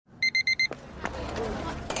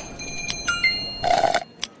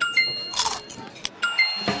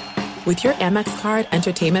With your Amex card,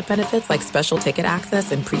 entertainment benefits like special ticket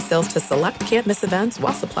access and pre-sales to select can't-miss events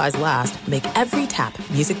while supplies last make every tap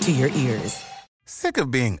music to your ears. Sick of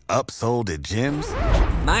being upsold at gyms?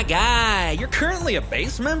 My guy, you're currently a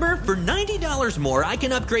base member. For $90 more, I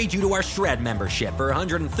can upgrade you to our Shred membership. For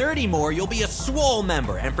 $130 more, you'll be a Swole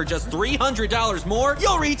member. And for just $300 more,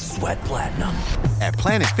 you'll reach Sweat Platinum. At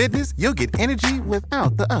Planet Fitness, you'll get energy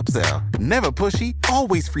without the upsell. Never pushy,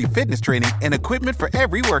 always free fitness training and equipment for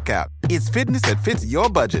every workout. It's fitness that fits your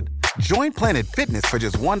budget. Join Planet Fitness for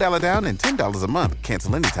just $1 down and $10 a month.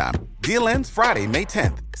 Cancel anytime. Deal ends Friday, May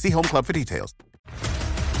 10th. See Home Club for details.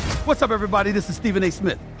 What's up, everybody? This is Stephen A.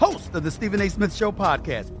 Smith, host of the Stephen A. Smith Show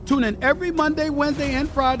podcast. Tune in every Monday, Wednesday, and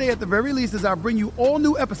Friday at the very least as I bring you all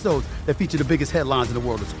new episodes that feature the biggest headlines in the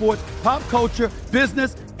world of sports, pop culture,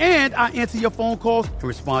 business, and I answer your phone calls and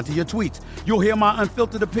respond to your tweets. You'll hear my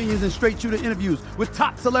unfiltered opinions and straight-shooter interviews with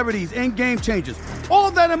top celebrities and game changers.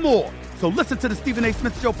 All that and more. So listen to the Stephen A.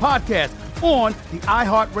 Smith Show podcast on the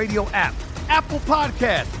iHeartRadio app, Apple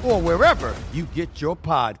Podcasts, or wherever you get your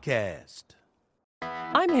podcast.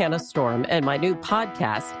 I'm Hannah Storm, and my new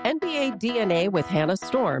podcast, NBA DNA with Hannah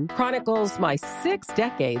Storm, chronicles my 6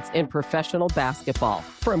 decades in professional basketball.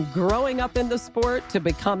 From growing up in the sport to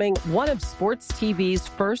becoming one of sports TV's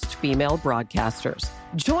first female broadcasters.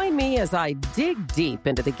 Join me as I dig deep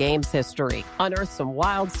into the game's history, unearth some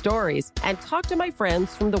wild stories, and talk to my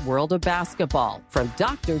friends from the world of basketball, from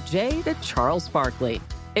Dr. J to Charles Barkley.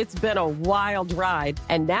 It's been a wild ride,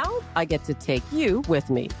 and now I get to take you with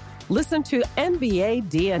me. Listen to NBA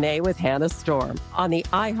DNA with Hannah Storm on the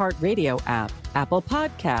iHeartRadio app, Apple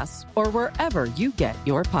Podcasts, or wherever you get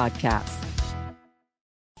your podcasts.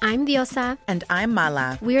 I'm Diosa. And I'm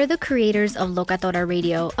Mala. We are the creators of Locatora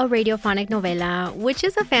Radio, a radiophonic novela, which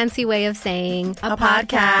is a fancy way of saying a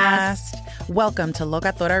podcast. Welcome to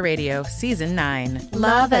Locatora Radio, Season 9.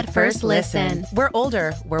 Love at first listen. We're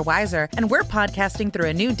older, we're wiser, and we're podcasting through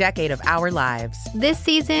a new decade of our lives. This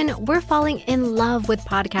season, we're falling in love with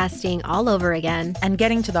podcasting all over again. And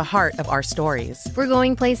getting to the heart of our stories. We're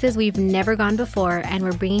going places we've never gone before, and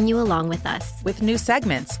we're bringing you along with us. With new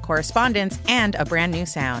segments, correspondence, and a brand new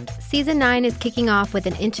sound. Season 9 is kicking off with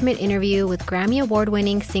an intimate interview with Grammy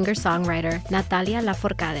Award-winning singer-songwriter Natalia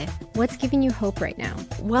Lafourcade. What's giving you hope right now?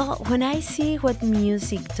 Well, when I see what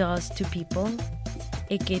music does to people,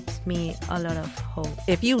 it gives me a lot of hope.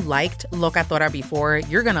 If you liked Locatora before,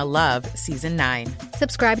 you're going to love Season 9.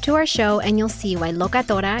 Subscribe to our show and you'll see why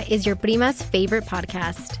Locatora is your prima's favorite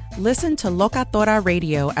podcast. Listen to Locatora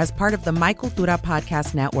Radio as part of the My Cultura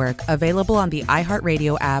Podcast Network, available on the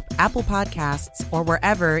iHeartRadio app, Apple Podcasts, or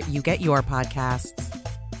wherever you get your podcasts.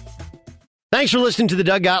 Thanks for listening to the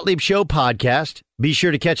Doug Gottlieb Show podcast. Be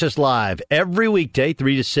sure to catch us live every weekday,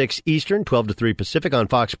 3 to 6 Eastern, 12 to 3 Pacific on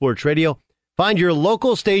Fox Sports Radio. Find your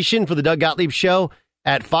local station for the Doug Gottlieb Show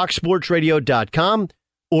at foxsportsradio.com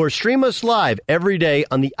or stream us live every day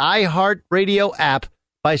on the iHeartRadio app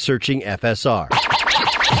by searching FSR. Now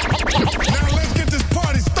let's get this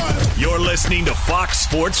party started. You're listening to Fox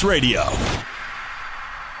Sports Radio.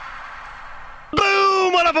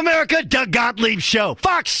 Boom! What up, America? Doug Gottlieb Show.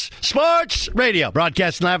 Fox Sports Radio.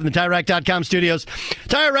 Broadcasting live from the TireRack.com studios.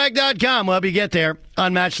 TireRack.com will help you get there.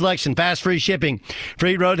 Unmatched selection, fast, free shipping,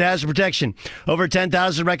 free road hazard protection. Over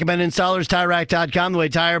 10,000 recommended installers. TireRack.com, the way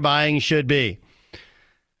tire buying should be.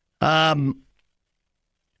 Who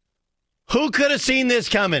could have seen this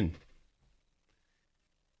coming?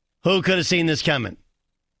 Who could have seen this coming?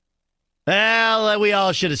 Well, we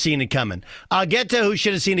all should have seen it coming. I'll get to who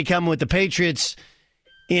should have seen it coming with the Patriots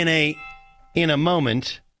in a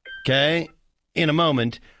moment, okay? In a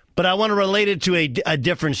moment. But I want to relate it to a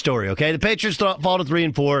different story, okay? The Patriots fall to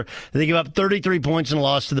 3-4. They give up 33 points in a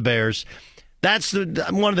loss to the Bears. That's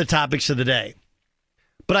one of the topics of the day.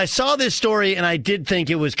 But I saw this story, and I did think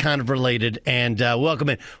it was kind of related. And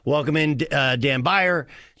welcome in Dan Beyer,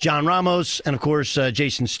 John Ramos, and, of course,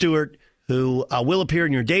 Jason Stewart, who will appear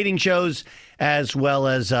in your dating shows as well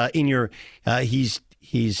as in your he's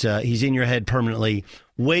in your head permanently.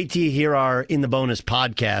 Wait till you hear our In the Bonus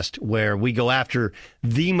podcast where we go after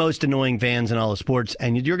the most annoying fans in all of sports,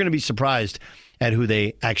 and you're going to be surprised at who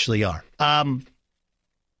they actually are.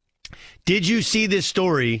 Did you see this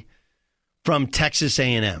story from Texas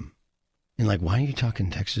A&M? And like, why are you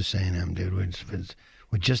talking Texas A&M, dude?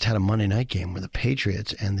 We just had a Monday night game where the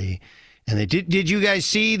Patriots and they did you guys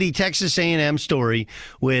see the Texas A&M story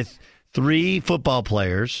with 3 football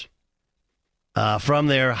players from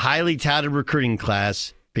their highly touted recruiting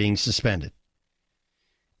class being suspended?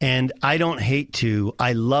 And I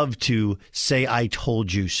love to say I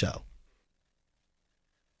told you so.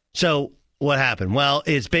 So what happened? Well,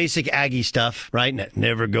 it's basic Aggie stuff, right?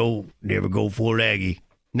 Never go full Aggie.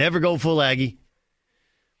 Never go full Aggie.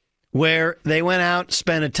 Where they went out,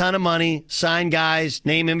 spent a ton of money, signed guys,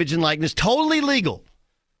 name, image, and likeness. Totally legal.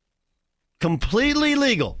 Completely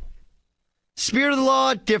legal. Spirit of the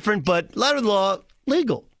law, different, but letter of the law,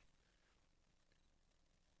 legal.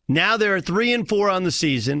 Now they're 3-4 on the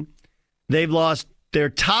season. They've lost their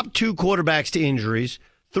top 2 quarterbacks to injuries,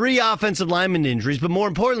 3 offensive lineman injuries, but more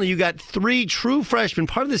importantly, you got 3 true freshmen,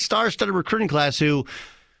 part of the star-studded recruiting class who,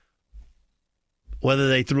 whether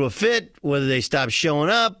they threw a fit, whether they stopped showing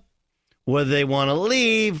up, whether they want to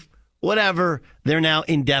leave, whatever, they're now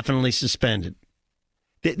indefinitely suspended.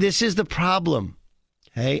 This is the problem.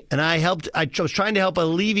 Okay? And I was trying to help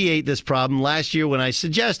alleviate this problem last year when I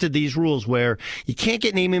suggested these rules where you can't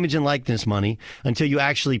get name, image, and likeness money until you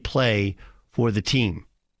actually play for the team.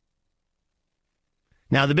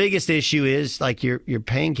 Now, the biggest issue is, like, you're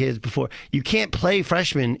paying kids before. You can't play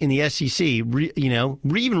freshmen in the SEC,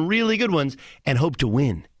 even really good ones, and hope to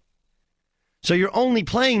win. So you're only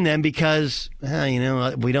playing them because,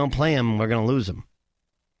 if we don't play them, we're going to lose them.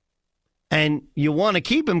 And you want to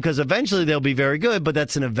keep them because eventually they'll be very good, but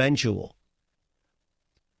that's an eventual.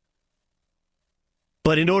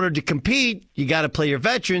 But in order to compete, you got to play your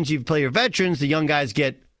veterans. You play your veterans, the young guys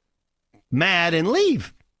get mad and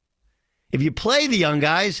leave. If you play the young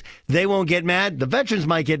guys, they won't get mad. The veterans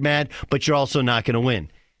might get mad, but you're also not going to win.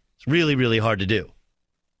 It's really, really hard to do.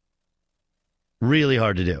 Really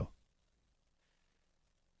hard to do.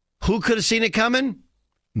 Who could have seen it coming?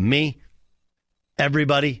 Me.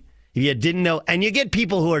 Everybody. If you didn't know, and you get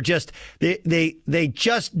people who are just, they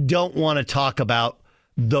just don't want to talk about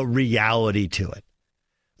the reality to it.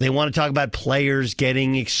 They want to talk about players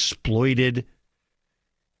getting exploited.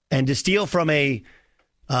 And to steal from a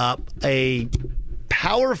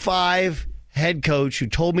Power 5 head coach who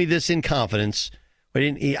told me this in confidence,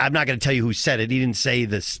 I'm not going to tell you who said it. He didn't say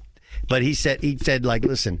this, but he said, like,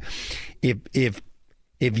 listen, if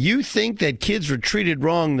you think that kids were treated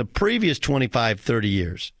wrong the previous 25, 30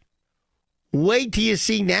 years, wait till you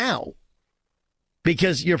see now,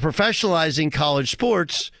 because you're professionalizing college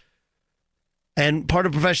sports, and part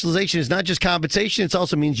of professionalization is not just compensation, it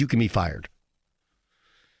also means you can be fired.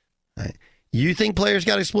 Right. You think players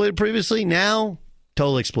got exploited previously? Now,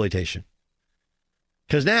 total exploitation.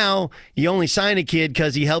 Because now you only sign a kid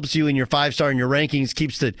because he helps you in your 5-star in your rankings,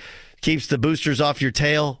 keeps the boosters off your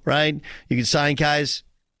tail, right? You can sign guys.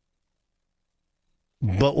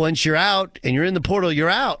 But once you're out and you're in the portal, you're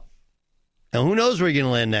out. Now, who knows where you're going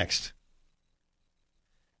to land next?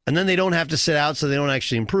 And then they don't have to sit out, so they don't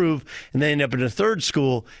actually improve, and they end up in a third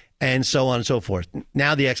school, and so on and so forth.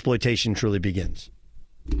 Now the exploitation truly begins.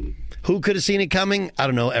 Who could have seen it coming? I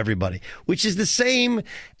don't know, everybody. Which is the same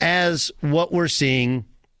as what we're seeing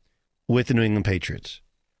with the New England Patriots.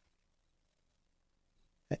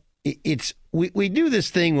 We do this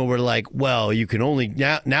thing where we're like, well, you can only,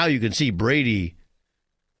 now you can see Brady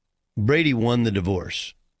won the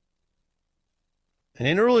divorce. And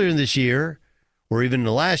then earlier in this year, or even in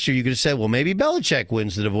the last year, you could have said, well, maybe Belichick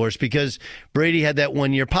wins the divorce because Brady had that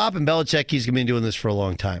 1 year pop, and Belichick, he's going to be doing this for a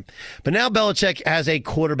long time. But now Belichick has a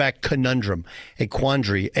quarterback conundrum, a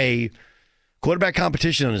quandary, a quarterback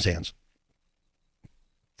competition on his hands.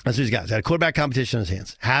 That's what he's got. He's got a quarterback competition on his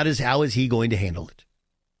hands. How is he going to handle it?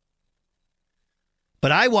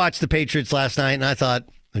 But I watched the Patriots last night, and I thought,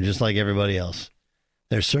 they're just like everybody else.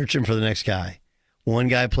 They're searching for the next guy. One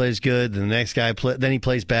guy plays good, then the next guy then he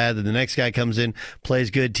plays bad, then the next guy comes in,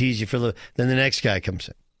 plays good, teases you then the next guy comes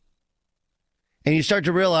in. And you start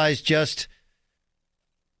to realize just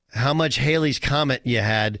how much Haley's Comet you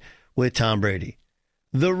had with Tom Brady.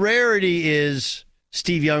 The rarity is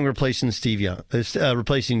Steve Young replacing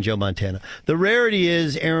replacing Joe Montana. The rarity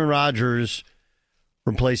is Aaron Rodgers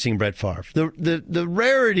replacing Brett Favre. The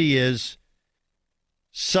rarity is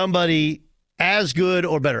somebody as good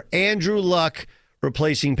or better. Andrew Luck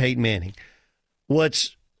replacing Peyton Manning.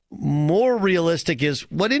 What's more realistic is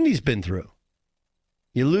what Indy's been through.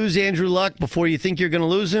 You lose Andrew Luck before you think you're going to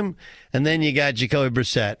lose him, and then you got Jacoby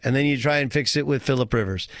Brissett, and then you try and fix it with Phillip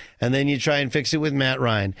Rivers, and then you try and fix it with Matt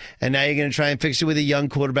Ryan, and now you're going to try and fix it with a young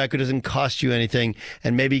quarterback who doesn't cost you anything,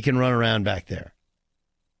 and maybe he can run around back there.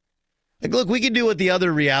 Like, look, we can do with the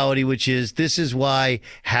other reality, which is this is why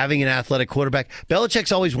having an athletic quarterback,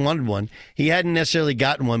 Belichick's always wanted one. He hadn't necessarily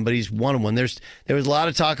gotten one, but he's wanted one. There was a lot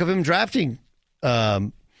of talk of him drafting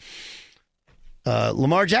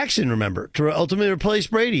Lamar Jackson, remember, to ultimately replace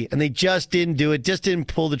Brady, and they just didn't do it, just didn't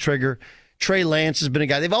pull the trigger. Trey Lance has been a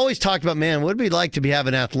guy. They've always talked about, man, what would it be like to have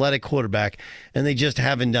an athletic quarterback, and they just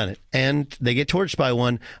haven't done it. And they get torched by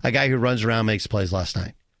a guy who runs around, makes plays last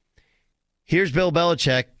night. Here's Bill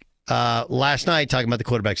Belichick last night talking about the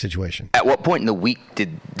quarterback situation. At what point in the week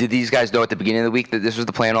did these guys know at the beginning of the week that this was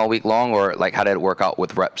the plan all week long, or like how did it work out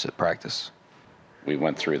with reps at practice? We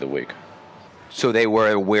went through the week. So they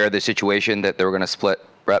were aware of the situation that they were going to split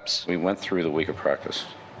reps? We went through the week of practice.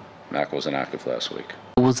 Mac was inactive last week.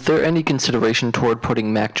 Was there any consideration toward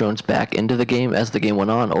putting Mac Jones back into the game as the game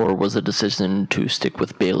went on, or was the decision to stick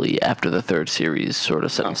with Bailey after the third series sort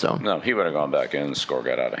of set in stone? No, he would have gone back in. The score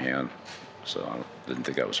got out of hand. So I didn't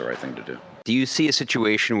think that was the right thing to do. Do you see a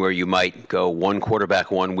situation where you might go one quarterback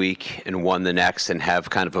one week and one the next and have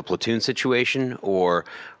kind of a platoon situation, or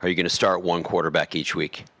are you going to start one quarterback each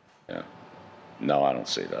week? Yeah. No, I don't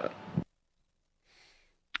see that.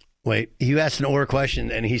 Wait, you asked an or question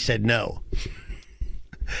and he said no.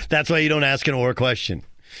 That's why you don't ask an or question.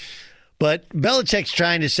 But Belichick's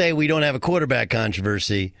trying to say we don't have a quarterback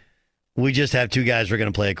controversy. We just have two guys who are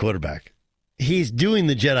going to play a quarterback. He's doing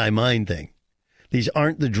the Jedi mind thing. These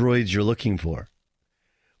aren't the droids you're looking for.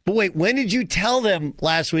 But wait, when did you tell them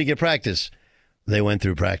last week at practice? They went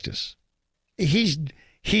through practice. He's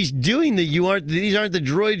doing the these aren't the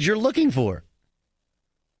droids you're looking for.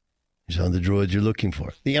 These aren't the droids you're looking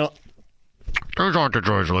for. You know, those aren't the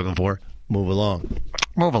droids you're looking for. Move along.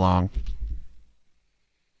 Move along.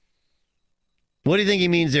 What do you think he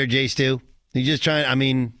means there, Jay Stu? He's just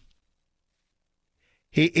trying,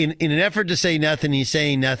 he in an effort to say nothing, he's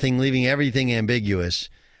saying nothing, leaving everything ambiguous.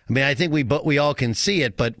 I mean, I think we all can see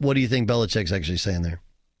it, but what do you think Belichick's actually saying there?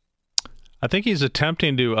 I think he's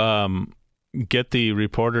attempting to get the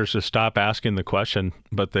reporters to stop asking the question,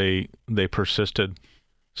 but they persisted.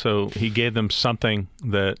 So he gave them something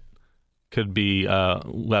that could be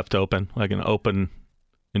left open, like an open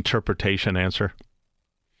interpretation answer.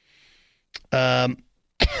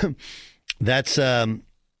 That's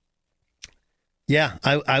yeah,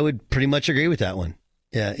 I would pretty much agree with that one.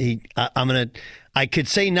 Yeah, I could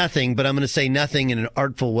say nothing, but I'm going to say nothing in an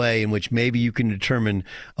artful way in which maybe you can determine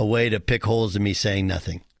a way to pick holes in me saying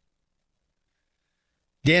nothing.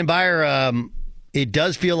 Dan Byer, it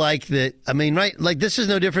does feel like that. I mean, right? Like this is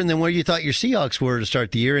no different than where you thought your Seahawks were to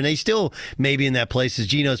start the year, and they still maybe in that place as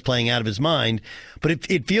Geno's playing out of his mind. But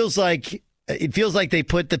it feels like they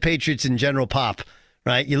put the Patriots in general pop.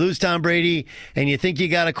 Right? You lose Tom Brady, and you think you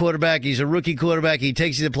got a quarterback. He's a rookie quarterback. He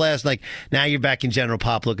takes you to the playoffs. Like, now you're back in general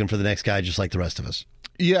pop looking for the next guy, just like the rest of us.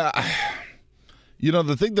 Yeah. You know,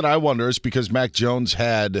 the thing that I wonder is because Mac Jones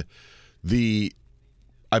had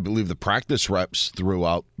I believe, the practice reps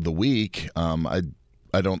throughout the week. I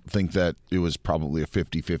don't think that it was probably a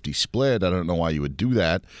 50-50 split. I don't know why you would do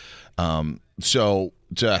that. So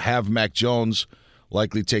to have Mac Jones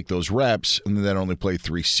likely take those reps and then only play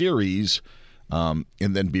 3 series – and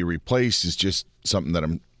then be replaced is just something that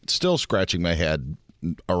I'm still scratching my head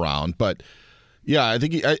around. But yeah, I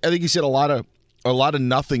think he said a lot of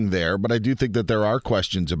nothing there. But I do think that there are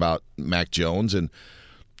questions about Mac Jones, and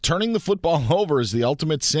turning the football over is the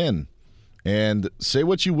ultimate sin. And say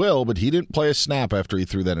what you will, but he didn't play a snap after he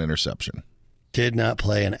threw that interception. Did not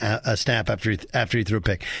play a snap after he threw a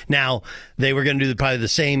pick. Now they were going to do probably the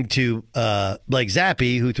same to Blake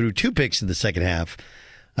Zappi, who threw 2 picks in the second half,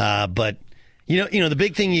 but. You know, the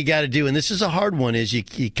big thing you got to do, and this is a hard one, is you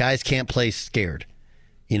guys can't play scared.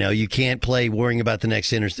 You know, you can't play worrying about the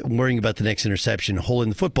next interception, holding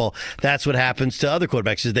the football. That's what happens to other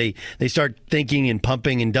quarterbacks is they start thinking and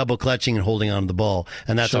pumping and double clutching and holding on to the ball,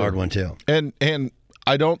 and that's a hard one too. And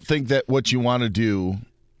I don't think that what you want to do.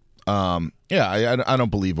 I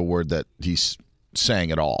don't believe a word that he's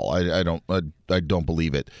saying at all. I don't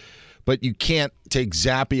believe it. But you can't take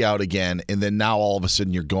Zappi out again, and then now all of a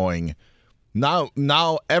sudden you're going.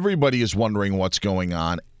 Now everybody is wondering what's going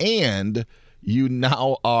on, and you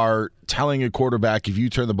now are telling a quarterback if you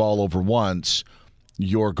turn the ball over once,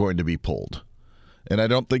 you're going to be pulled. And I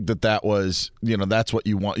don't think that was, that's what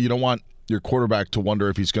you want. You don't want your quarterback to wonder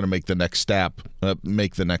if he's going to make the next snap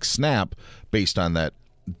based on that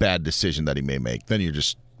bad decision that he may make. Then you're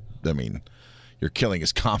killing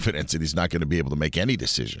his confidence, and he's not going to be able to make any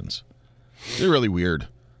decisions. They're really weird.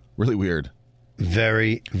 Really weird.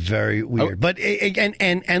 Very, very weird. But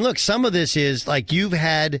and look, some of this is like you've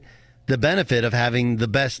had the benefit of having the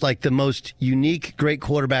best, like the most unique, great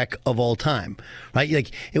quarterback of all time, right? Like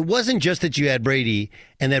it wasn't just that you had Brady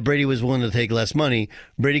and that Brady was willing to take less money.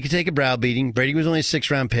 Brady could take a browbeating. Brady was only a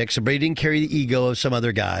 6th-round pick, so Brady didn't carry the ego of some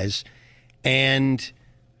other guys, and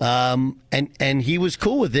he was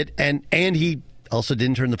cool with it, and he also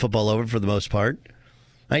didn't turn the football over for the most part.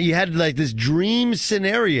 Right? You had like this dream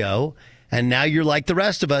scenario. And now you're like the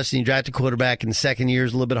rest of us, and you draft a quarterback in the second year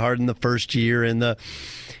is a little bit harder than the first year.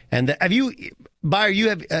 Have you,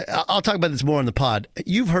 Byer, I'll talk about this more on the pod.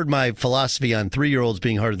 You've heard my philosophy on 3-year-olds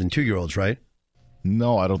being harder than 2-year-olds, right?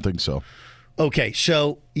 No, I don't think so. Okay,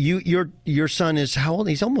 so your son is how old?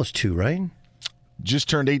 He's almost 2, right? Just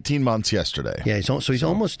turned 18 months yesterday. Yeah, he's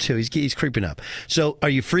almost 2. He's creeping up. So are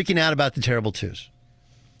you freaking out about the terrible 2s?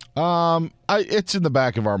 It's in the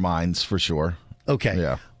back of our minds for sure. Okay.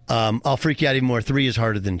 Yeah. I'll freak you out even more. 3 is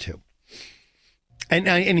harder than 2.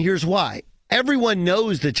 And here's why. Everyone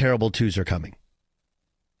knows the terrible 2s are coming.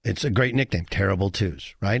 It's a great nickname, terrible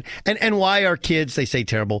 2s, right? And why are kids, they say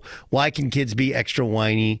terrible, why can kids be extra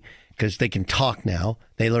whiny? Because they can talk now.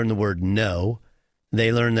 They learn the word no.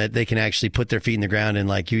 They learn that they can actually put their feet in the ground and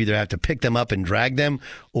you either have to pick them up and drag them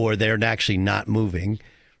or they're actually not moving,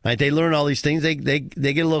 right? They learn all these things. They get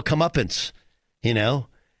a little comeuppance,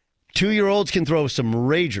 2-year-olds can throw some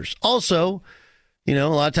ragers. Also, a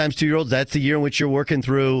lot of times 2-year-olds, that's the year in which you're working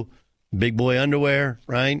through big boy underwear,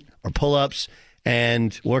 right? Or pull-ups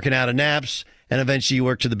and working out of naps. And eventually you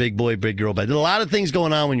work to the big boy, big girl bed. There's a lot of things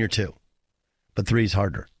going on when you're 2. But 3 is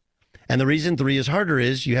harder. And the reason 3 is harder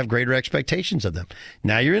is you have greater expectations of them.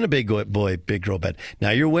 Now you're in a big boy, big girl bed. Now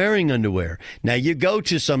you're wearing underwear. Now you go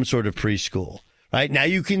to some sort of preschool, right? Now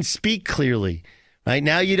you can speak clearly, right?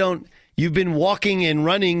 Now you've been walking and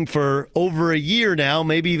running for over a year now,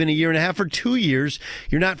 maybe even a year and a half or 2 years.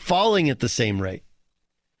 You're not falling at the same rate.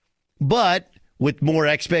 But with more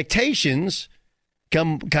expectations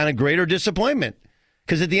come kind of greater disappointment.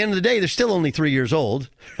 Because at the end of the day, they're still only 3 years old,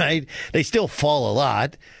 right? They still fall a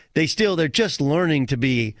lot. They're just learning to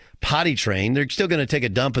be potty trained. They're still going to take a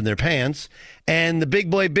dump in their pants. And the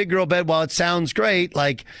big boy, big girl bed, while it sounds great,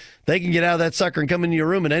 they can get out of that sucker and come into your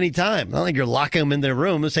room at any time. Not like you're locking them in their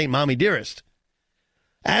room. This ain't mommy dearest.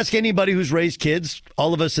 Ask anybody who's raised kids.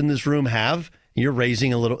 All of us in this room have. You're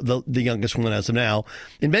raising the youngest one as of now.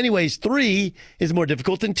 In many ways, 3 is more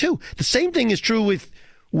difficult than 2. The same thing is true with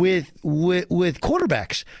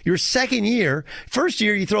quarterbacks. Your second year, first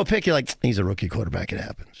year, you throw a pick, you're like, he's a rookie quarterback. It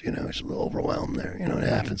happens. He's a little overwhelmed there. It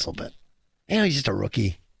happens a little bit. He's just a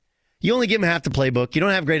rookie. You only give him half the playbook. You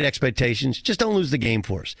don't have great expectations. Just don't lose the game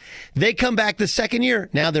for us. They come back the second year.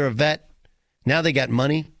 Now they're a vet. Now they got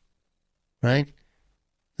money, right?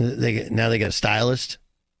 Now they got a stylist.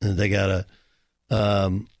 They got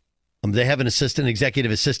they have an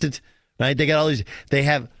executive assistant, right? They got all these.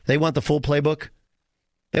 They want the full playbook.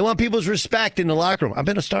 They want people's respect in the locker room. I've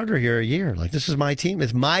been a starter here a year. This is my team.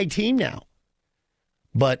 It's my team now.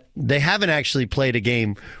 But they haven't actually played a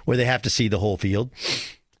game where they have to see the whole field.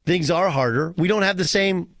 Things are harder. We don't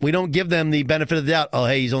give them the benefit of the doubt. Oh,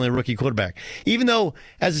 hey, he's only a rookie quarterback. Even though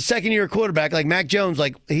as a second-year quarterback, like Mac Jones,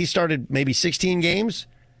 he started maybe 16 games.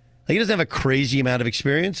 He doesn't have a crazy amount of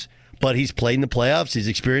experience, but he's played in the playoffs. He's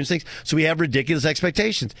experienced things. So we have ridiculous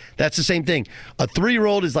expectations. That's the same thing. A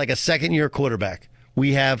 3-year-old is like a second-year quarterback.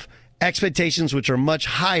 We have expectations which are much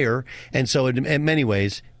higher, and so in many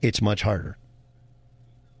ways, it's much harder.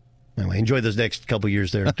 Anyway, enjoy those next couple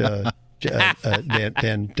years there, Dan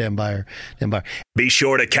Byer. Be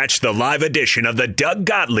sure to catch the live edition of the Doug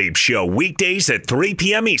Gottlieb Show weekdays at 3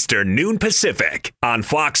 p.m. Eastern, noon Pacific, on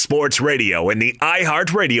Fox Sports Radio and the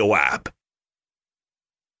iHeartRadio app.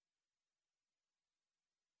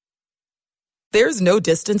 There's no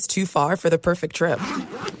distance too far for the perfect trip.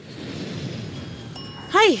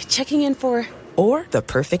 Hi, checking in for... Or the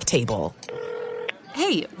perfect table.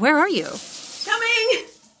 Hey, where are you? Coming!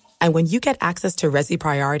 And when you get access to Resi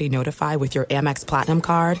Priority Notify with your Amex Platinum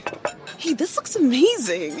card... Hey, this looks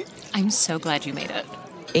amazing! I'm so glad you made it.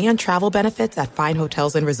 And travel benefits at fine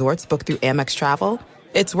hotels and resorts booked through Amex Travel,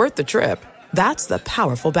 it's worth the trip. That's the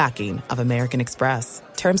powerful backing of American Express.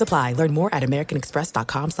 Terms apply. Learn more at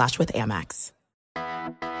americanexpress.com/withAmex.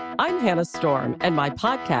 I'm Hannah Storm, and my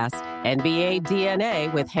podcast, NBA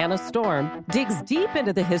DNA with Hannah Storm, digs deep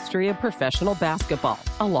into the history of professional basketball,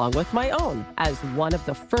 along with my own, as one of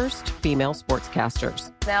the first female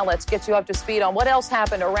sportscasters. Now let's get you up to speed on what else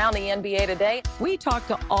happened around the NBA today. We talk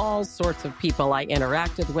to all sorts of people I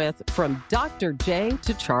interacted with, from Dr. J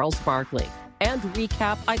to Charles Barkley, and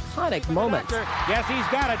recap iconic moments. Yes, he's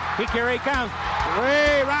got it. Here he comes.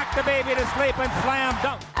 Way rock the baby to sleep and slam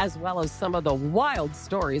dunk. As well as some of the wild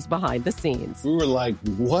stories behind the scenes. We were like,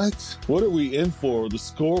 what? What are we in for? The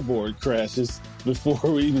scoreboard crashes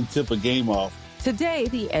before we even tip a game off. Today,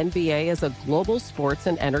 the NBA is a global sports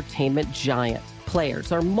and entertainment giant.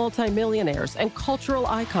 Players are multimillionaires and cultural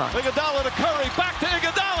icons. Iguodala to Curry, back to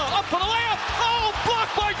Iguodala, up for the layup. Oh,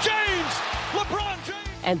 blocked by James. LeBron James.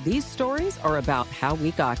 And these stories are about how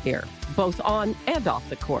we got here, both on and off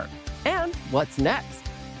the court. And what's next?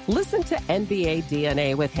 Listen to NBA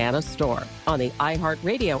DNA with Hannah Storm on the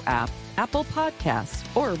iHeartRadio app, Apple Podcasts,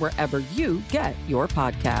 or wherever you get your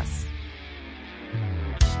podcasts.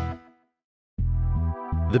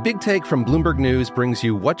 The Big Take from Bloomberg News brings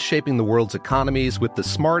you what's shaping the world's economies with the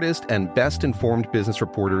smartest and best-informed business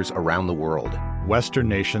reporters around the world. Western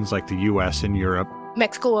nations like the U.S. and Europe.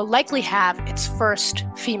 Mexico will likely have its first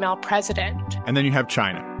female president. And then you have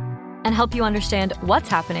China. And help you understand what's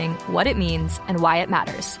happening, what it means, and why it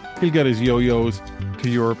matters. He'll get his yo-yos to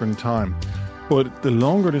Europe in time. But the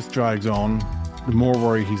longer this drags on, the more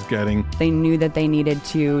worry he's getting. They knew that they needed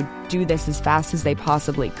to do this as fast as they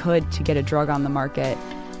possibly could to get a drug on the market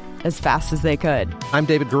as fast as they could. I'm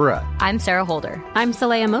David Gura. I'm Sarah Holder. I'm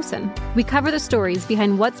Saleha Mohsen. We cover the stories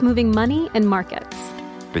behind what's moving money and markets.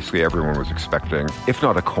 Basically, everyone was expecting, if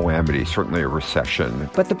not a calamity, certainly a recession.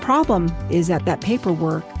 But the problem is that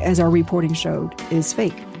paperwork, as our reporting showed, is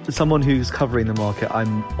fake. As someone who's covering the market,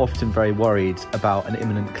 I'm often very worried about an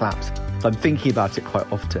imminent collapse. I'm thinking about it quite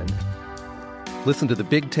often. Listen to The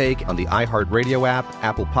Big Take on the iHeartRadio app,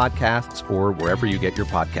 Apple Podcasts, or wherever you get your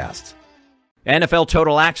podcasts. NFL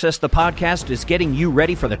Total Access, the podcast, is getting you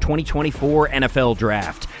ready for the 2024 NFL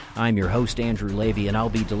Draft. I'm your host, Andrew Levy, and I'll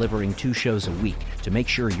be delivering 2 shows a week to make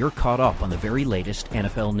sure you're caught up on the very latest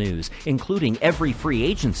NFL news, including every free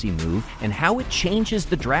agency move and how it changes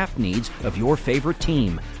the draft needs of your favorite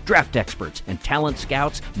team. Draft experts and talent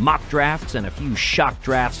scouts, mock drafts, and a few shock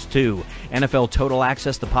drafts, too. NFL Total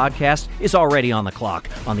Access, the podcast, is already on the clock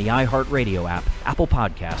on the iHeartRadio app, Apple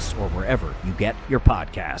Podcasts, or wherever you get your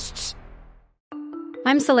podcasts.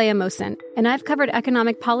 I'm Saleha Mohsen, and I've covered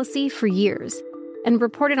economic policy for years and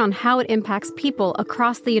reported on how it impacts people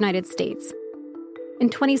across the United States. In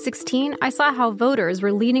 2016, I saw how voters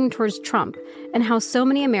were leaning towards Trump and how so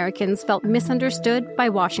many Americans felt misunderstood by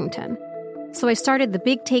Washington. So I started the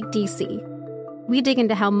Big Take DC. We dig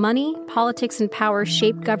into how money, politics, and power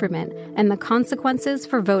shape government and the consequences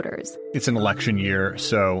for voters. It's an election year,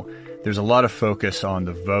 so there's a lot of focus on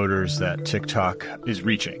the voters that TikTok is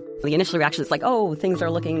reaching. The initial reaction is like, oh, things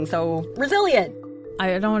are looking so resilient.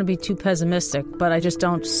 I don't want to be too pessimistic, but I just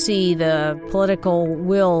don't see the political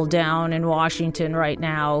will down in Washington right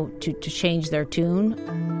now to change their tune.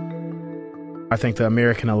 I think the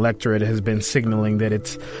American electorate has been signaling that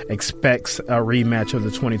it expects a rematch of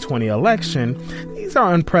the 2020 election. These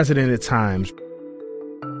are unprecedented times.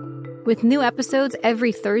 With new episodes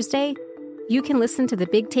every Thursday, you can listen to the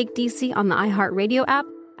Big Take DC on the iHeartRadio app,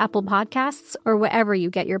 Apple Podcasts, or wherever you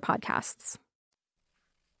get your podcasts.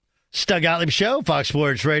 Doug Gottlieb Show, Fox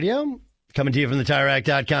Sports Radio, coming to you from the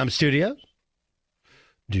TireRack.com studio.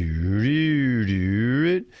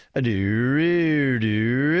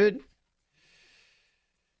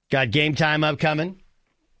 Got game time upcoming.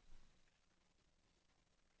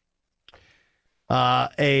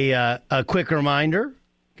 A quick reminder.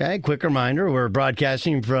 Okay, quick reminder, we're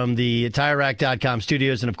broadcasting from the TireRack.com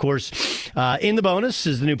studios, and of course, in the bonus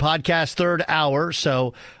is the new podcast, Third Hour.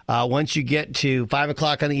 So once you get to 5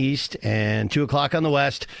 o'clock on the East and 2 o'clock on the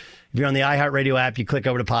West, if you're on the iHeartRadio app, you click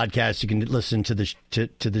over to podcast, you can listen to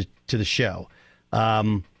the show.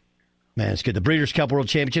 Man, it's good. The Breeders' Cup World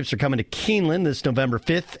Championships are coming to Keeneland this November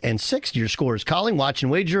 5th and 6th. Your score is calling. Watch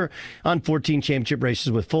and wager on 14 championship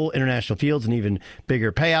races with full international fields and even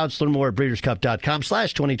bigger payouts. Learn more at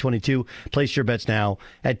breederscup.com/2022. Place your bets now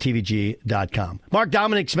at tvg.com. Mark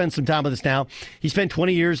Dominic spends some time with us now. He spent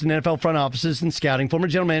 20 years in NFL front offices and scouting, former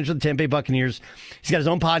general manager of the Tampa Bay Buccaneers. He's got his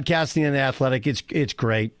own podcast in the Athletic. It's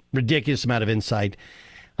great. Ridiculous amount of insight.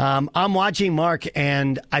 I'm watching Mark,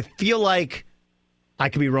 and I feel like, I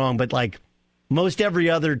could be wrong, but like most every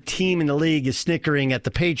other team in the league is snickering at the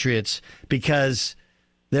Patriots because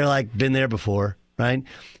they're like been there before, right?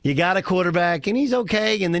 You got a quarterback and he's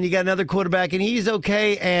okay, and then you got another quarterback and he's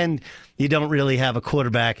okay, and you don't really have a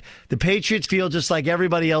quarterback. The Patriots feel just like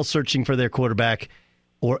everybody else searching for their quarterback,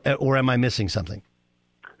 or am I missing something?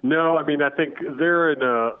 No, I mean, I think they're in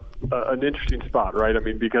an interesting spot, right? I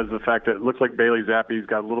mean, because of the fact that it looks like Bailey Zappe's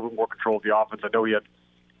got a little bit more control of the offense. I know he had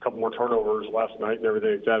couple more turnovers last night and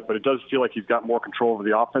everything like that, but it does feel like he's got more control over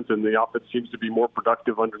the offense, and the offense seems to be more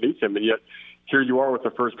productive underneath him. And yet here you are with a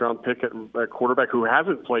first-round pick at quarterback who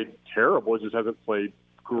hasn't played terrible, just hasn't played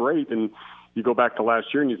great. And you go back to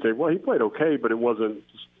last year and you say, well, he played okay, but it wasn't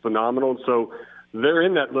phenomenal. And so they're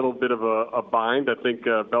in that little bit of a bind. I think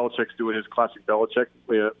Belichick's doing his classic Belichick,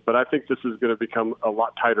 but I think this is going to become a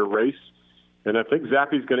lot tighter race. And I think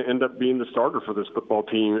Zappe's going to end up being the starter for this football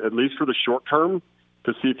team, at least for the short term,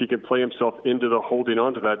 to see if he can play himself into the holding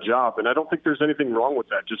on to that job. And I don't think there's anything wrong with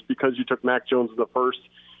that. Just because you took Mac Jones in the first,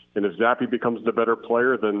 And if Zappe becomes the better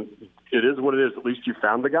player, then it is what it is. At least you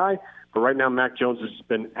found the guy. But right now, Mac Jones has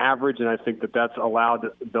been average, and I think that that's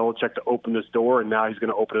allowed Belichick to open this door, and now he's going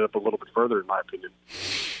to open it up a little bit further, in my opinion.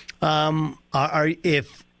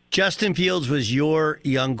 If Justin Fields was your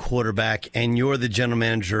young quarterback and you're the general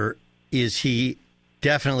manager, is he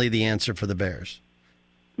definitely the answer for the Bears?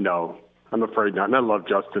 No, I'm afraid not. And I love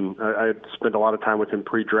Justin. I spent a lot of time with him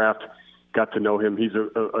pre-draft, got to know him. He's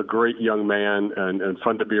a great young man and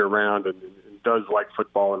fun to be around and does like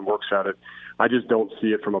football and works at it. I just don't see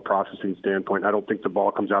it from a processing standpoint. I don't think the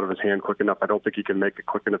ball comes out of his hand quick enough. I don't think he can make a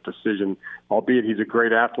quick enough decision, albeit he's a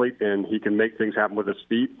great athlete and he can make things happen with his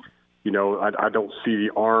feet. You know, I don't see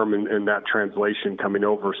the arm and that translation coming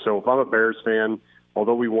over. So if I'm a Bears fan,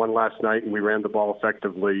 although we won last night and we ran the ball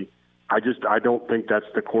effectively, I don't think that's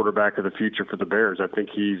the quarterback of the future for the Bears. I think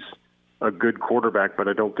he's a good quarterback, but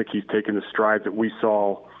I don't think he's taken the strides that we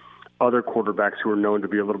saw other quarterbacks who are known to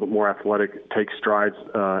be a little bit more athletic take strides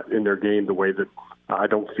in their game the way that I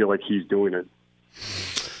don't feel like he's doing it.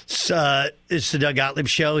 It's the Doug Gottlieb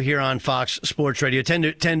Show here on Fox Sports Radio.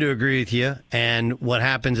 Tend to agree with you. And what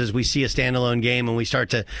happens is we see a standalone game and we start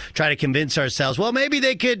to try to convince ourselves, well, maybe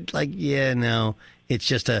they could. No, it's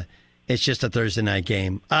just a Thursday night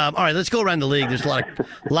game. All right, let's go around the league. There's a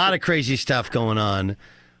lot of crazy stuff going on.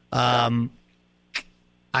 I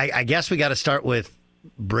guess we got to start with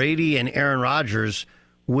Brady and Aaron Rodgers.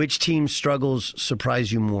 Which team's struggles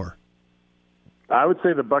surprise you more? I would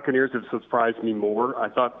say the Buccaneers have surprised me more. I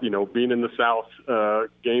thought, being in the South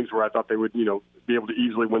games where I thought they would, be able to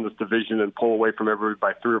easily win this division and pull away from everybody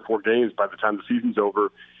by 3 or 4 games by the time the season's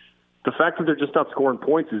over. The fact that they're just not scoring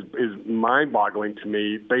points is mind-boggling to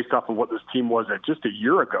me based off of what this team was at just a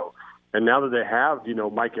year ago. And now that they have,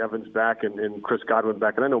 Mike Evans back and Chris Godwin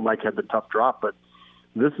back, and I know Mike had the tough drop, but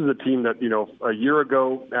this is a team that, a year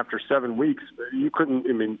ago after 7 weeks, you couldn't,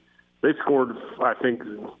 they scored, let me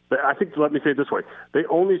say it this way. They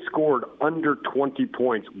only scored under 20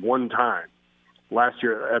 points one time last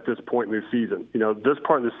year at this point in the season. This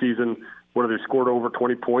part of the season, where they scored over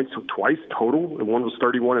 20 points twice total, and one was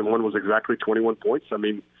 31 and one was exactly 21 points.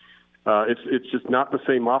 It's just not the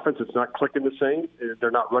same offense. It's not clicking the same.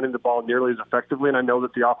 They're not running the ball nearly as effectively, and I know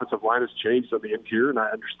that the offensive line has changed on the interior, and I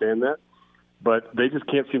understand that. But they just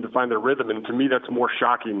can't seem to find their rhythm, and to me that's more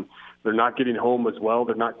shocking. They're not getting home as well.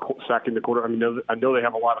 They're not sacking the quarter. I know they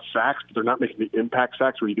have a lot of sacks, but they're not making the impact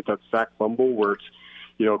sacks where you get that sack fumble where it's,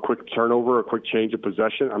 a quick turnover, a quick change of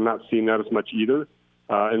possession. I'm not seeing that as much either.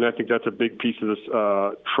 And I think that's a big piece of this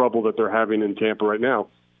trouble that they're having in Tampa right now.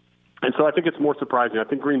 And so I think it's more surprising. I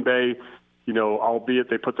think Green Bay, albeit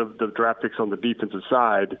they put the draft picks on the defensive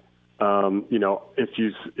side, and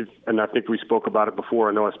I think we spoke about it before.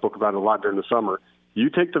 I know I spoke about it a lot during the summer. You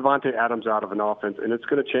take Devontae Adams out of an offense, and it's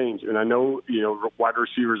going to change. And I know, wide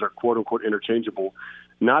receivers are quote unquote interchangeable,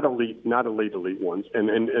 not elite ones.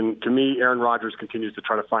 And to me, Aaron Rodgers continues to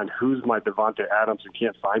try to find who's my Devontae Adams and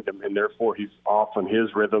can't find him, and therefore he's off on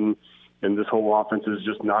his rhythm, and this whole offense is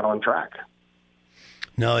just not on track.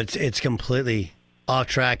 No, it's completely off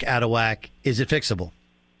track, out of whack. Is it fixable?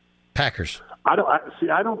 Packers. I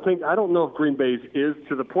don't know if Green Bay's is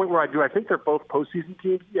to the point where I do. I think they're both postseason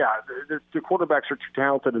teams. Yeah, the quarterbacks are too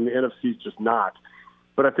talented, and the NFC's just not.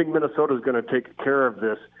 But I think Minnesota's going to take care of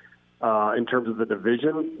this in terms of the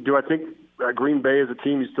division. Do I think Green Bay is a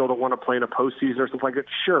team you still don't want to play in a postseason or something like that?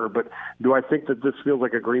 Sure, but do I think that this feels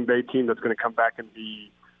like a Green Bay team that's going to come back and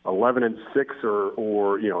be 11-6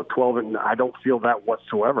 or 12? And I don't feel that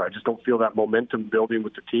whatsoever. I just don't feel that momentum building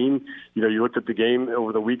with the team. You looked at the game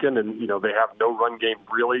over the weekend, and they have no run game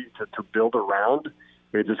really to build around.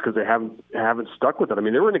 Just because they haven't stuck with it.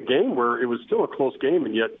 They were in a game where it was still a close game,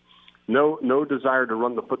 and yet no desire to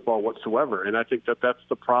run the football whatsoever. And I think that's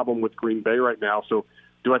the problem with Green Bay right now. So,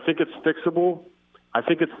 do I think it's fixable? I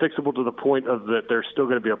think it's fixable to the point of that they're still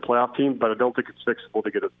going to be a playoff team, but I don't think it's fixable to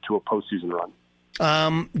get to a postseason run.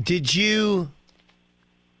 Did you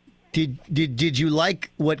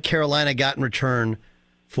like what Carolina got in return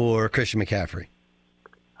for Christian McCaffrey?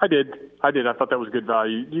 I did. I thought that was good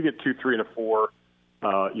value. You get 2, 3, and a 4.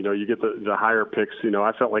 You get the higher picks.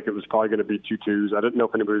 I felt like it was probably going to be 2 2s. I didn't know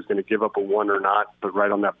if anybody was going to give up a 1 or not, but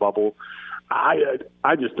right on that bubble. I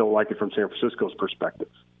just don't like it from San Francisco's perspective.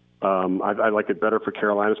 I like it better for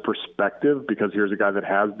Carolina's perspective because here's a guy that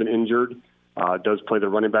has been injured. Does play the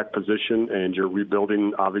running back position, and you're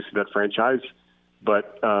rebuilding, obviously, that franchise.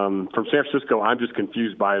 But from San Francisco, I'm just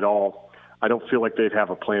confused by it all. I don't feel like they'd have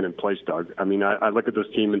a plan in place, Doug. I look at this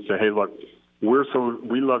team and say, hey, look,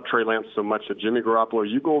 we love Trey Lance so much that Jimmy Garoppolo,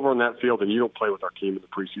 you go over on that field and you don't play with our team in the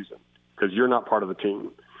preseason because you're not part of the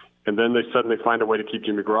team. and then they suddenly find a way to keep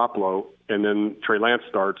Jimmy Garoppolo, and then Trey Lance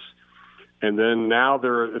starts, and then now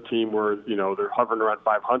they're a team where, they're hovering around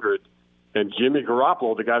 500, and Jimmy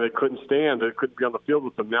Garoppolo, the guy they couldn't stand, that couldn't be on the field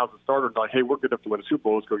with them, now's the starter. They're like, hey, we're good enough to win a Super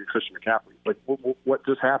Bowl. Let's go get Christian McCaffrey. Like, what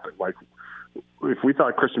just happened? Like, if we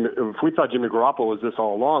thought Jimmy Garoppolo was this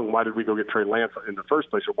all along, why did we go get Trey Lance in the first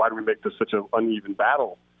place, or why did we make this such an uneven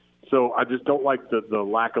battle? So I just don't like the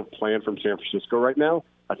lack of plan from San Francisco right now.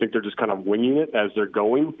 I think they're just kind of winging it as they're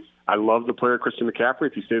going. I love the player Christian McCaffrey.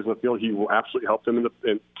 If he stays on the field, he will absolutely help them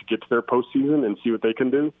to get to their postseason and see what they can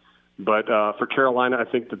do. But for Carolina, I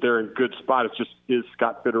think that they're in a good spot. It's just, is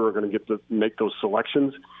Scott Fitterer going to get to make those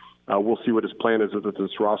selections? We'll see what his plan is with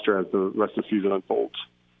this roster as the rest of the season unfolds.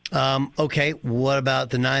 Okay, what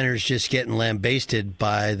about the Niners just getting lambasted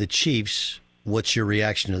by the Chiefs? What's your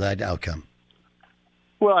reaction to that outcome?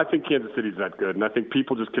 Well, I think Kansas City's that good, and I think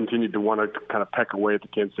people just continue to want to kind of peck away at the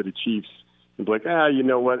Kansas City Chiefs and be like, you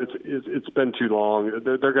know what, it's been too long.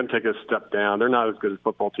 They're going to take a step down. They're not as good as a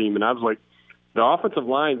football team. And I was like, the offensive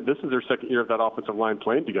line, this is their second year of that offensive line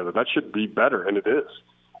playing together. That should be better, and it is.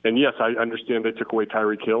 And, yes, I understand they took away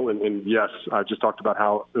Tyreek Hill, and yes, I just talked about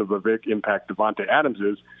how of a big impact Devontae Adams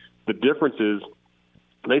is. The difference is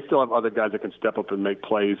they still have other guys that can step up and make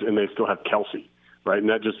plays, and they still have Kelsey. Right,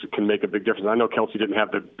 and that just can make a big difference. I know Kelsey didn't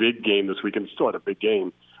have the big game this weekend, still had a big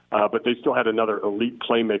game, but they still had another elite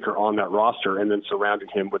playmaker on that roster, and then surrounding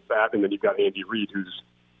him with that, and then you've got Andy Reid, who's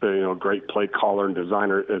a great play caller and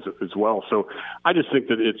designer as well. So I just think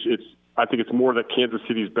that I think it's more that Kansas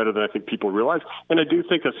City is better than I think people realize, and I do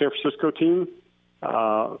think the San Francisco team.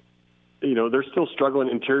 They're still struggling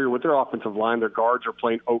interior with their offensive line. Their guards are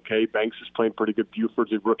playing okay. Banks is playing pretty good.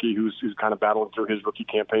 Buford's a rookie who's kind of battling through his rookie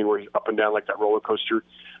campaign where he's up and down like that roller coaster.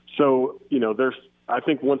 So, I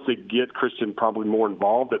think once they get Christian probably more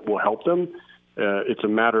involved, it will help them. It's a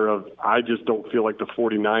matter of, I just don't feel like the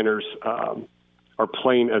 49ers are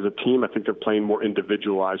playing as a team. I think they're playing more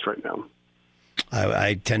individualized right now.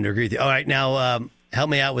 I tend to agree with you. All right, now help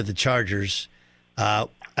me out with the Chargers.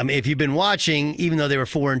 If you've been watching, even though they were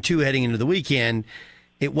 4-2 heading into the weekend,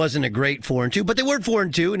 it wasn't a great 4-2, but they were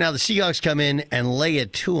 4-2. Now the Seahawks come in and lay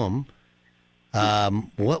it to them.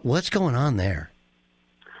 What's going on there?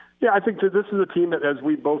 Yeah, I think that this is a team that, as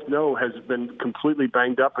we both know, has been completely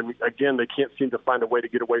banged up. And, again, they can't seem to find a way to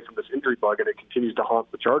get away from this injury bug, and it continues to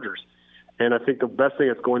haunt the Chargers. And I think the best thing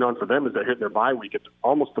that's going on for them is they're hitting their bye week. It's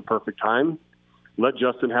almost the perfect time. Let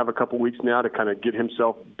Justin have a couple weeks now to kind of get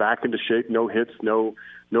himself back into shape. No hits, no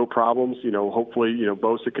problems. Hopefully,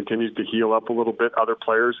 Bosa continues to heal up a little bit. Other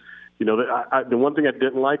players, the one thing I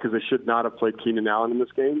didn't like is they should not have played Keenan Allen in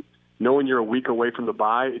this game. Knowing you're a week away from the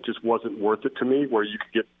bye, it just wasn't worth it to me. Where you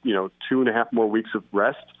could get 2.5 more weeks of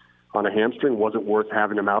rest on a hamstring wasn't worth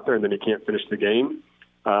having him out there, and then he can't finish the game.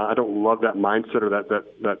 I don't love that mindset or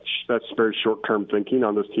that's very short-term thinking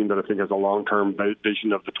on this team that I think has a long-term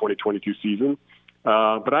vision of the 2022 season.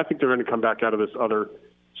 But I think they're going to come back out of this other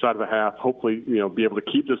side of the half, hopefully, be able to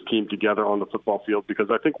keep this team together on the football field, because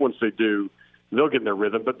I think once they do, they'll get in their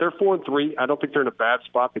rhythm. But they're 4-3. I don't think they're in a bad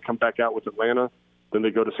spot. They come back out with Atlanta. Then they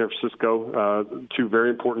go to San Francisco. Two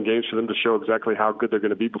very important games for them to show exactly how good they're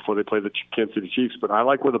going to be before they play the Kansas City Chiefs. But I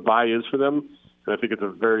like where the bye is for them. And I think it's a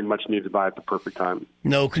very much needed bye at the perfect time.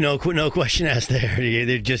 No question asked there.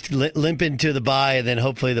 They're just limping to the bye, and then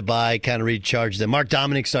hopefully the bye kind of recharges them. Mark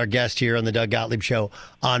Dominic's our guest here on the Doug Gottlieb Show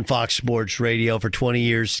on Fox Sports Radio for 20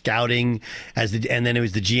 years, scouting and then he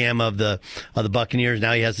was the GM of the Buccaneers.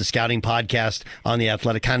 Now he has the scouting podcast on The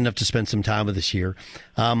Athletic. Kind enough to spend some time with us here.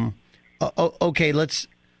 Okay, let's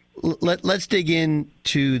dig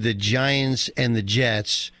into the Giants and the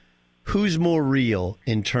Jets. Who's more real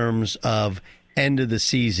in terms of end of the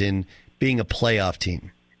season being a playoff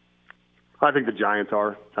team? I think the Giants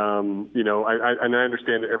are. I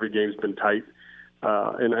understand that every game's been tight,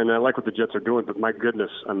 and I like what the Jets are doing. But my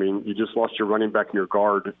goodness, you just lost your running back and your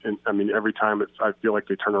guard, and every time I feel like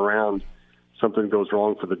they turn around, something goes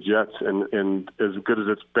wrong for the Jets. And as good as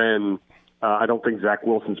it's been, I don't think Zach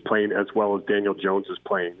Wilson's playing as well as Daniel Jones is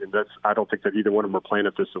playing. And I don't think that either one of them are playing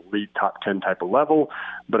at this elite top 10 type of level,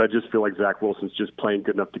 but I just feel like Zach Wilson's just playing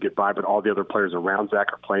good enough to get by, but all the other players around Zach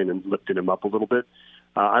are playing and lifting him up a little bit.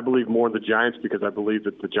 I believe more in the Giants because I believe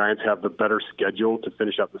that the Giants have the better schedule to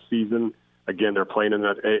finish out the season. Again, they're playing in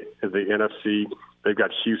the NFC. They've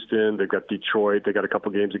got Houston. They've got Detroit. They got a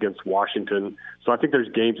couple games against Washington. So I think there's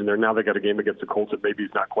games in there. Now they got a game against the Colts that maybe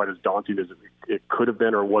is not quite as daunting as it could have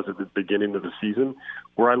been or was at the beginning of the season.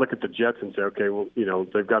 Where I look at the Jets and say, okay, well,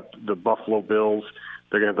 they've got the Buffalo Bills.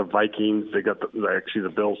 They're going to have the Vikings. They got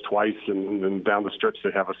the Bills twice, and then down the stretch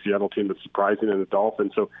they have a Seattle team that's surprising and the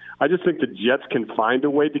Dolphins. So I just think the Jets can find a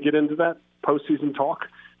way to get into that postseason talk.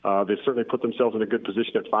 They certainly put themselves in a good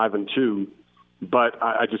position at 5-2. But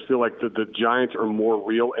I just feel like the Giants are more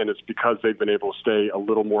real, and it's because they've been able to stay a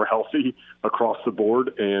little more healthy across the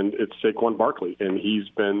board, and it's Saquon Barkley, and he's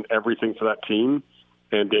been everything for that team.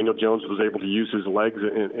 And Daniel Jones was able to use his legs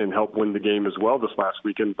and help win the game as well this last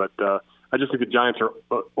weekend. But I just think the Giants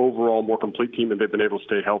are overall a more complete team, and they've been able to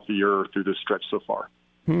stay healthier through this stretch so far.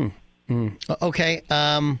 Okay.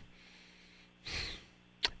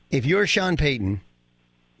 If you're Sean Payton,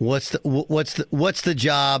 what's the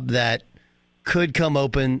job that could come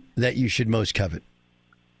open that you should most covet?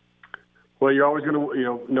 Well, you're always going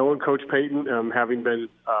to, knowing Coach Payton, having been,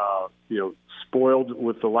 spoiled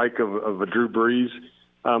with the like of a Drew Brees,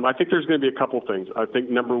 I think there's going to be a couple things. I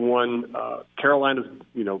think number one, Carolina's,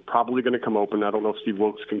 probably going to come open. I don't know if Steve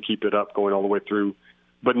Wilkes can keep it up going all the way through,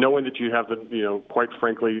 but knowing that you have the, quite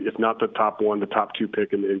frankly, if not the top one, the top two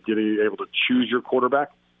pick, and getting able to choose your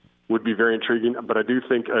quarterback would be very intriguing. But I do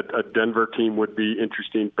think a Denver team would be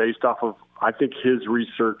interesting based off of, I think, his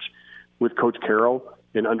research with Coach Carroll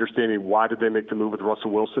and understanding why did they make the move with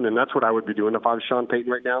Russell Wilson. And that's what I would be doing if I was Sean Payton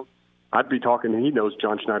right now. I'd be talking, and he knows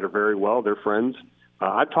John Schneider very well. They're friends.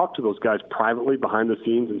 I'd talk to those guys privately behind the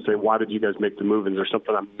scenes and say, why did you guys make the move? And is there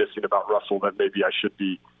something I'm missing about Russell that maybe I should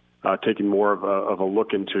be taking more of a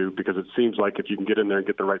look into? Because it seems like if you can get in there and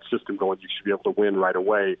get the right system going, you should be able to win right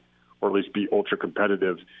away, or at least be ultra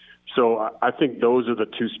competitive. So I think those are the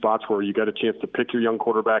two spots where you got a chance to pick your young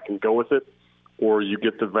quarterback and go with it, or you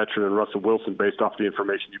get the veteran and Russell Wilson based off the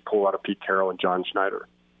information you pull out of Pete Carroll and John Schneider.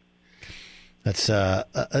 That's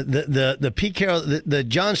the Pete Carroll, the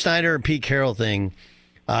John Schneider and Pete Carroll thing.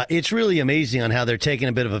 It's really amazing on how they're taking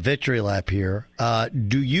a bit of a victory lap here.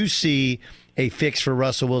 Do you see a fix for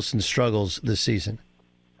Russell Wilson's struggles this season?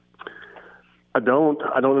 I don't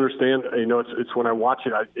understand. It's when I watch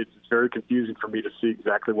it, it's very confusing for me to see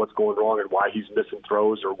exactly what's going wrong and why he's missing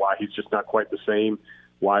throws or why he's just not quite the same,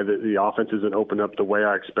 why the offense isn't opened up the way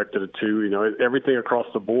I expected it to. Everything across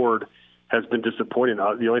the board has been disappointing.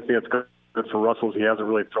 The only thing that's good for Russell is he hasn't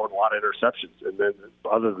really thrown a lot of interceptions. And then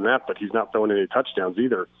other than that, but he's not throwing any touchdowns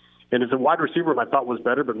either. And as a wide receiver, I thought was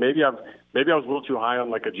better, but maybe I was a little too high on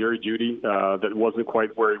like a Jerry Jeudy that wasn't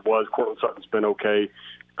quite where he was. Cortland Sutton's been okay.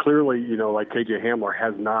 Clearly, like KJ Hamler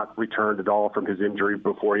has not returned at all from his injury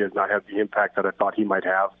before. He has not had the impact that I thought he might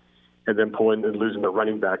have. And then pulling and losing the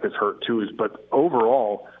running back has hurt too. But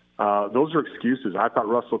overall, those are excuses. I thought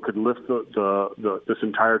Russell could lift this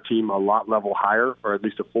entire team a lot level higher, or at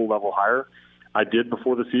least a full level higher. I did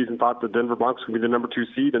before the season thought the Denver Broncos would be the number 2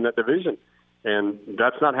 seed in that division. And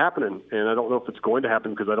that's not happening. And I don't know if it's going to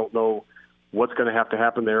happen because I don't know what's going to have to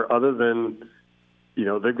happen there other than,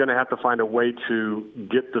 they're going to have to find a way to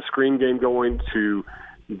get the screen game going, to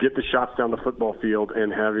get the shots down the football field,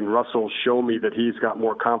 and having Russell show me that he's got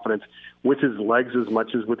more confidence with his legs as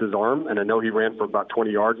much as with his arm. And I know he ran for about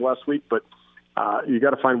 20 yards last week, but you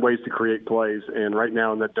got to find ways to create plays. And right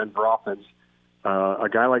now in that Denver offense, a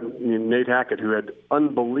guy like Nate Hackett, who had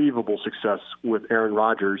unbelievable success with Aaron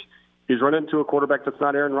Rodgers, he's run into a quarterback that's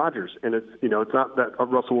not Aaron Rodgers. And it's not that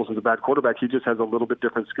Russell Wilson's a bad quarterback. He just has a little bit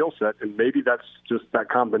different skill set. And maybe that's just that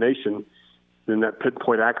combination. And that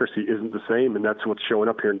pinpoint accuracy isn't the same. And that's what's showing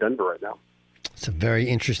up here in Denver right now. It's a very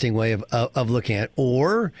interesting way of looking at it.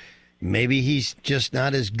 Or maybe he's just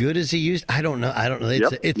not as good as he used. I don't know.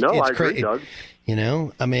 It's I agree, Doug.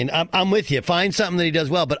 I'm with you. Find something that he does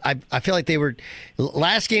well, but I feel like they were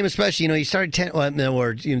last game, especially. He started 10,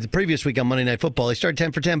 or the previous week on Monday Night Football, he started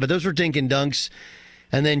 10 for 10, but those were dink and dunks.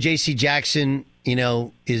 And then J.C. Jackson,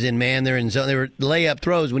 is in man. They're in zone. They were layup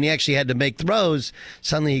throws. When he actually had to make throws,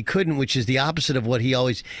 suddenly he couldn't, which is the opposite of what he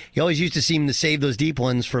always used to seem to save those deep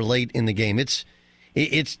ones for late in the game. It's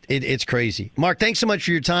crazy. Mark, thanks so much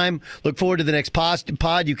for your time. Look forward to the next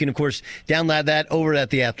pod. You can, of course, download that over at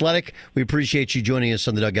The Athletic. We appreciate you joining us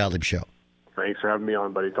on the Doug Gottlieb Show. Thanks for having me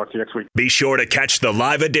on, buddy. Talk to you next week. Be sure to catch the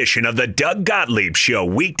live edition of the Doug Gottlieb Show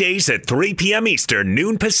weekdays at 3 p.m. Eastern,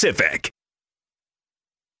 noon Pacific.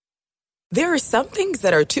 There are some things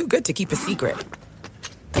that are too good to keep a secret.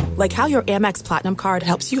 Like how your Amex Platinum card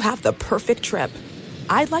helps you have the perfect trip.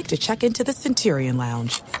 I'd like to check into the Centurion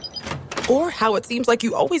Lounge. Or how it seems like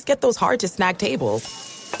you always get those hard-to-snag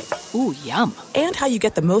tables. Ooh, yum. And how you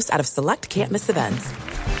get the most out of select can't-miss events.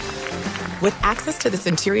 With access to the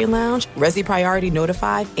Centurion Lounge, Resi Priority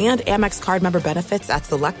Notified, and Amex card member benefits at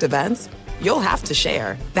select events, you'll have to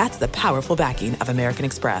share. That's the powerful backing of American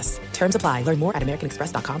Express. Terms apply. Learn more at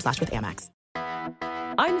americanexpress.com/withAmex.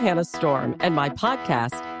 I'm Hannah Storm, and my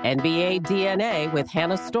podcast, NBA DNA with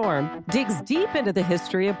Hannah Storm, digs deep into the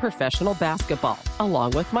history of professional basketball,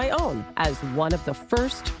 along with my own, as one of the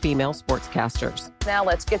first female sportscasters. Now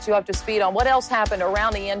let's get you up to speed on what else happened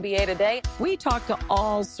around the NBA today. We talk to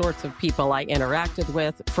all sorts of people I interacted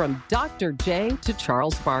with, from Dr. J to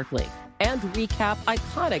Charles Barkley, and recap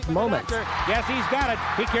iconic moments. Yes, he's got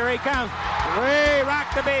it. Here he comes. Way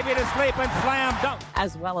rock the baby to sleep and slam dunk.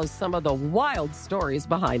 As well as some of the wild stories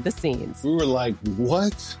behind the scenes. We were like,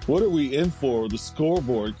 what? What are we in for? The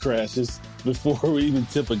scoreboard crashes before we even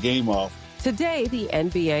tip a game off. Today, the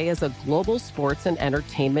NBA is a global sports and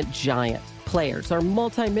entertainment giant. Players are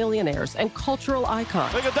multimillionaires and cultural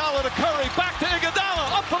icons. Iguodala to Curry, back to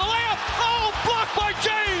Iguodala, up for the layup. Oh, blocked by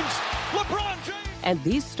James. LeBron James. And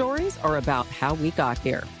these stories are about how we got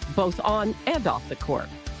here, both on and off the court.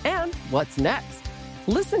 And what's next?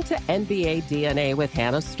 Listen to NBA DNA with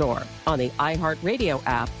Hannah Storm on the iHeartRadio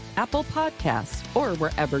app, Apple Podcasts, or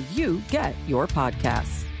wherever you get your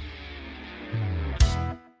podcasts.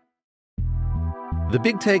 The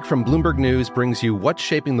Big Take from Bloomberg News brings you what's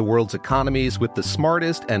shaping the world's economies with the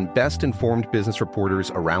smartest and best-informed business reporters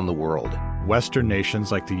around the world. Western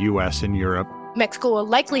nations like the U.S. and Europe. Mexico will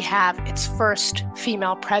likely have its first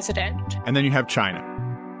female president. And then you have China.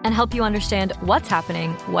 And help you understand what's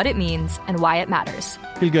happening, what it means, and why it matters.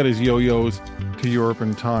 He'll get his yo-yos to Europe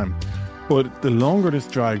in time. But the longer this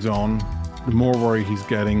drags on, the more worry he's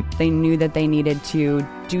getting. They knew that they needed to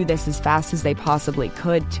do this as fast as they possibly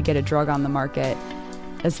could to get a drug on the market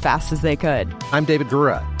as fast as they could. I'm David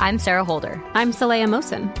Gura. I'm Sarah Holder. I'm Saleha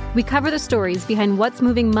Mohsen. We cover the stories behind what's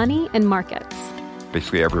moving money and markets.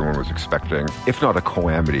 Basically, everyone was expecting, if not a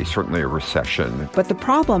calamity, certainly a recession. But the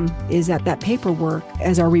problem is that paperwork,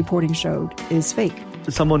 as our reporting showed, is fake.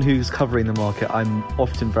 As someone who's covering the market, I'm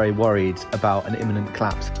often very worried about an imminent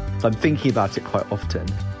collapse. So I'm thinking about it quite often.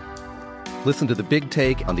 Listen to The Big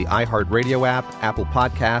Take on the iHeartRadio app, Apple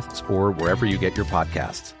Podcasts, or wherever you get your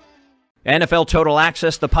podcasts. NFL Total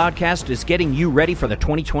Access, the podcast, is getting you ready for the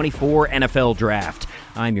 2024 NFL Draft.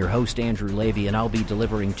 I'm your host, Andrew Levy, and I'll be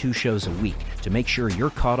delivering 2 shows a week to make sure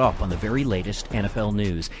you're caught up on the very latest NFL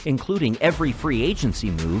news, including every free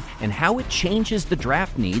agency move and how it changes the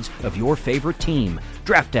draft needs of your favorite team.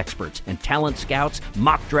 Draft experts and talent scouts,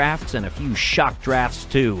 mock drafts, and a few shock drafts,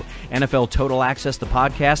 too. NFL Total Access, the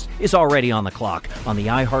podcast, is already on the clock on the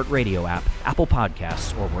iHeartRadio app, Apple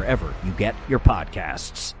Podcasts, or wherever you get your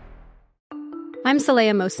podcasts. I'm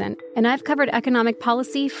Saleha Mohsen, and I've covered economic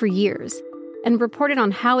policy for years and reported on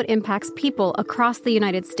how it impacts people across the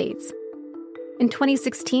United States. In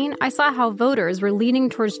 2016, I saw how voters were leaning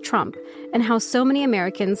towards Trump and how so many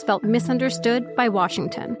Americans felt misunderstood by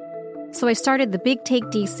Washington. So I started the Big Take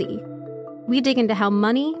DC. We dig into how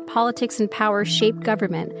money, politics, and power shape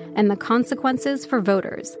government and the consequences for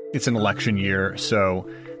voters. It's an election year, so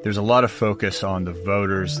there's a lot of focus on the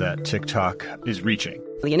voters that TikTok is reaching.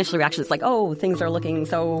 The initial reaction is like, oh, things are looking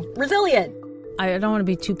so resilient. I don't want to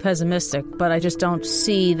be too pessimistic, but I just don't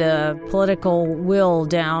see the political will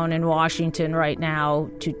down in Washington right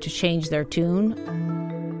now to change their tune.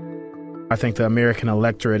 I think the American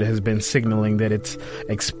electorate has been signaling that it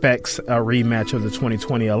expects a rematch of the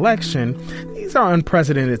 2020 election. These are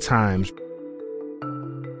unprecedented times.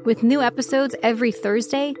 With new episodes every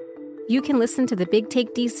Thursday, you can listen to the Big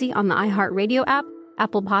Take DC on the iHeartRadio app,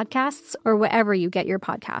 Apple Podcasts, or wherever you get your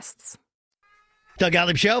podcasts. Doug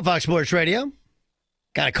Gottlieb Show, Fox Sports Radio.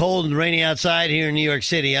 Got a cold and rainy outside here in New York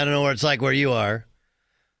City. I don't know what it's like where you are.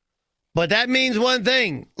 But that means one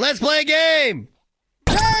thing. Let's play a game.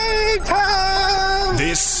 Game time!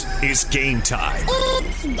 This is Game Time.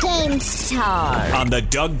 It's game time. On the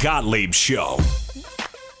Doug Gottlieb Show.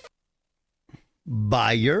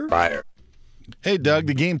 Buyer. Hey, Doug,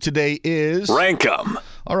 the game today is... Rank 'em.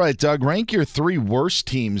 All right, Doug, rank your 3 worst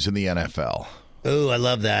teams in the NFL. Ooh, I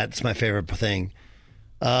love that. It's my favorite thing.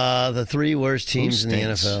 The 3 worst teams in the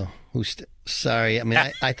NFL. Sorry. I mean,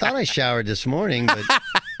 I thought I showered this morning, but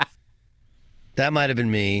that might have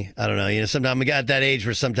been me. I don't know. You know, sometimes we got at that age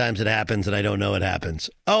where sometimes it happens and I don't know it happens.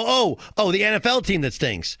 Oh, the NFL team that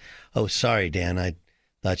stinks. Oh, sorry, Dan. I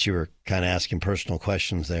thought you were kind of asking personal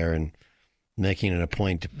questions there and making it a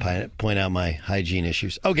point to point out my hygiene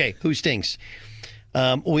issues. Okay, who stinks?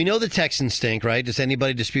 We know the Texans stink, right? Does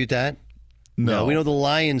anybody dispute that? No. We know the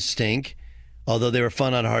Lions stink, although they were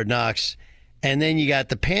fun on Hard Knocks. And then you got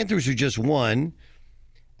the Panthers who just won,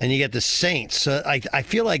 and you got the Saints. So I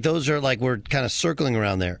feel like those are like we're kind of circling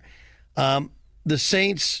around there. The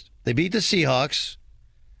Saints, they beat the Seahawks.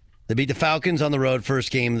 They beat the Falcons on the road,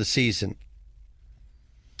 first game of the season.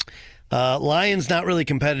 Lions not really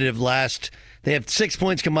competitive last They have 6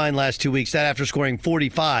 points combined last 2 weeks. That after scoring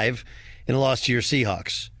 45 in a loss to your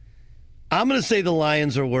Seahawks. I'm going to say the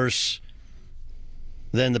Lions are worse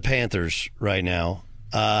than the Panthers right now,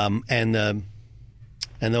 and the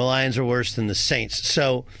Lions are worse than the Saints.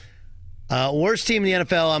 So, worst team in the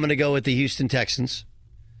NFL, I'm going to go with the Houston Texans.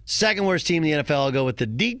 Second worst team in the NFL, I'll go with the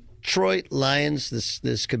Detroit Lions.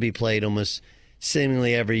 This could be played almost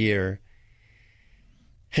seemingly every year.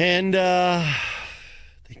 And they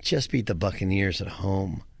just beat the Buccaneers at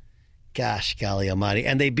home. Gosh, golly almighty.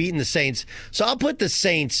 And they've beaten the Saints. So I'll put the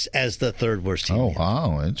Saints as the third worst team. Oh,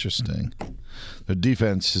 wow. Interesting. Their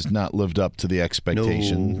defense has not lived up to the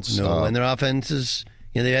expectations. No. And their offense is,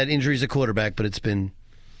 they had injuries at quarterback, but it's been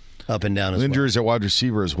up and down as well. Injuries at wide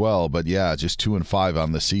receiver as well. But, yeah, just 2-5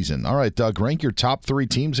 on the season. All right, Doug, rank your top 3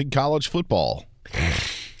 teams in college football.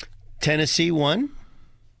 Tennessee 1.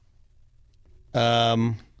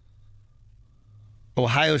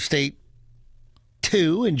 Ohio State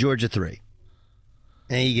 2 and Georgia 3.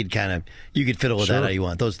 And you could fiddle with that how you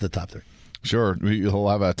want. Those are the top 3. Sure. We'll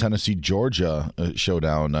have a Tennessee-Georgia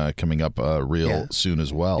showdown coming up soon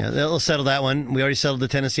as well. Yeah, they'll settle that one. We already settled the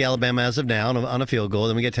Tennessee-Alabama as of now on a field goal.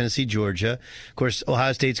 Then we get Tennessee-Georgia. Of course,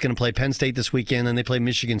 Ohio State's going to play Penn State this weekend. Then they play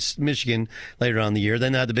Michigan later on in the year.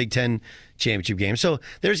 Then they have the Big Ten championship game. So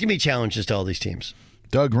there's going to be challenges to all these teams.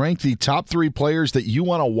 Doug, rank the top 3 players that you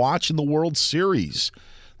want to watch in the World Series.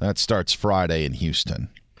 That starts Friday in Houston.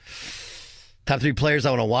 Top 3 players I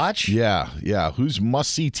want to watch? Yeah. Who's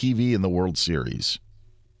must-see TV in the World Series?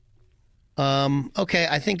 Okay,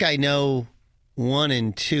 I think I know 1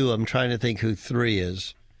 and 2. I'm trying to think who 3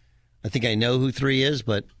 is. I think I know who 3 is,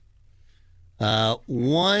 but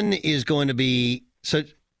 1 is going to be...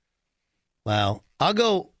 Wow. I'll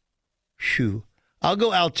go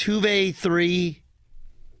Altuve 3,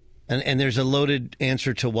 and there's a loaded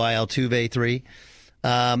answer to why Altuve 3.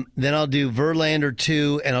 Then I'll do Verlander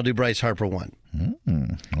 2, and I'll do Bryce Harper 1.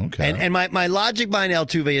 Okay. And my logic behind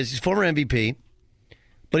Altuve is he's former MVP,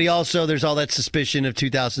 but there's all that suspicion of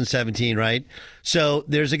 2017, right? So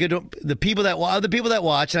there's the people that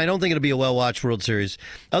watch, and I don't think it'll be a well-watched World Series.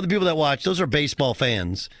 Other people that watch, those are baseball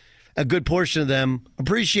fans. A good portion of them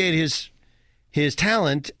appreciate his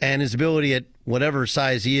talent and his ability at whatever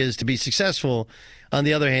size he is to be successful. On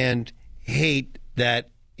the other hand, hate that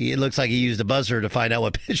it looks like he used a buzzer to find out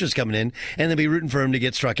what pitcher's coming in, and then be rooting for him to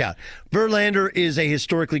get struck out. Verlander is a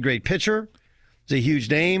historically great pitcher. He's a huge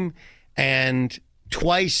name, and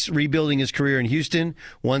twice rebuilding his career in Houston,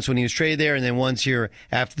 once when he was traded there, and then once here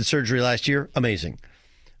after the surgery last year. Amazing.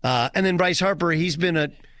 And then Bryce Harper, he's been a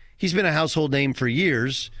household name for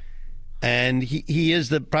years, and he is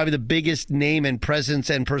probably the biggest name and presence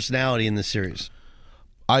and personality in this series.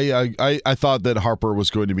 I thought that Harper was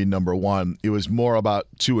going to be number 1. It was more about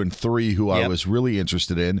 2 and 3 who I was really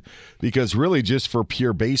interested in, because really just for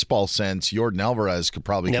pure baseball sense, Yordan Alvarez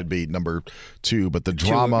could be number 2, but the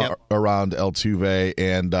drama around Altuve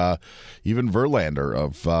and even Verlander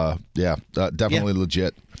definitely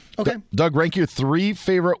legit. Okay. Doug, rank your 3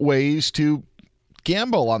 favorite ways to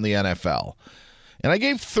gamble on the NFL. And I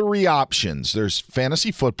gave 3 options. There's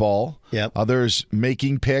fantasy football. There's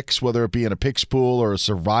making picks, whether it be in a picks pool or a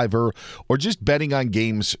survivor, or just betting on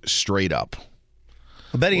games straight up.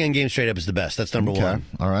 Well, betting on games straight up is the best. That's number 1.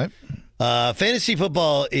 All right. Fantasy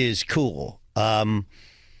football is cool.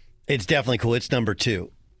 It's definitely cool. It's number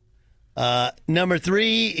 2. Number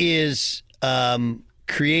 3 is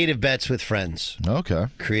creative bets with friends. Okay.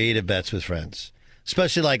 Creative bets with friends.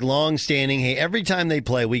 Especially like long-standing. Hey, every time they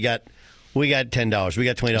play, we got $10. We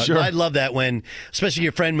got $20. Sure. I love that when, especially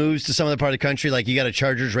your friend moves to some other part of the country, like you got a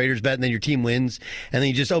Chargers-Raiders bet, and then your team wins, and then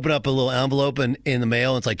you just open up a little envelope in the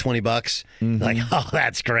mail, and it's like $20. Mm-hmm. Like, oh,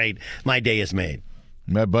 that's great. My day is made.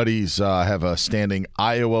 My buddies have a standing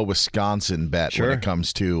Iowa-Wisconsin bet when it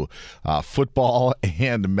comes to football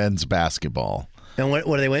and men's basketball. And what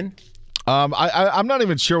do they win? I'm not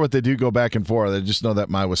even sure what they do go back and forth. I just know that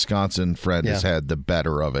my Wisconsin friend has had the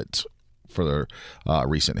better of it for their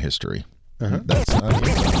recent history.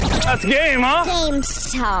 That's game, huh? Game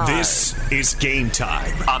time. This is Game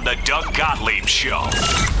Time on the Doug Gottlieb Show.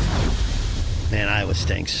 Man, Iowa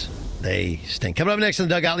stinks. They stink. Coming up next on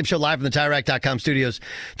the Doug Gottlieb Show, live from the TireRack.com studios.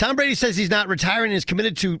 Tom Brady says he's not retiring and is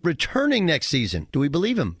committed to returning next season. Do we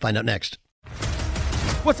believe him? Find out next.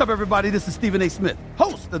 What's up, everybody? This is Stephen A. Smith,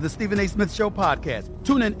 host of the Stephen A. Smith Show podcast.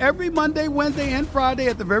 Tune in every Monday, Wednesday, and Friday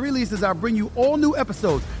at the very least as I bring you all new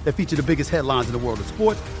episodes that feature the biggest headlines in the world of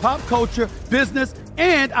sports, pop culture, business,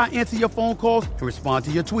 and I answer your phone calls and respond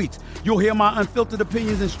to your tweets. You'll hear my unfiltered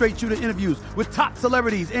opinions and straight-shooter interviews with top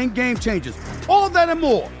celebrities and game changers. All that and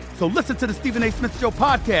more. So listen to the Stephen A. Smith Show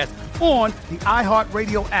podcast on the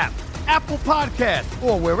iHeartRadio app, Apple Podcasts,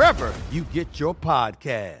 or wherever you get your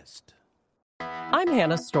podcast. I'm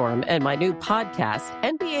Hannah Storm, and my new podcast,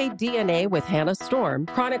 NBA DNA with Hannah Storm,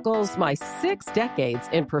 chronicles my 6 decades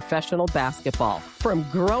in professional basketball. From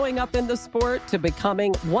growing up in the sport to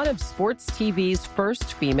becoming one of sports TV's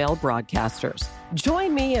first female broadcasters.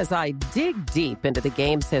 Join me as I dig deep into the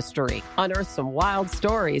game's history, unearth some wild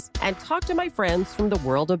stories, and talk to my friends from the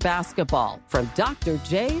world of basketball, from Dr.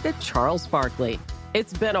 J to Charles Barkley.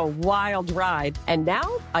 It's been a wild ride, and now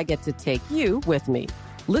I get to take you with me.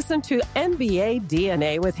 Listen to NBA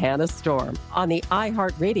DNA with Hannah Storm on the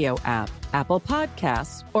iHeartRadio app, Apple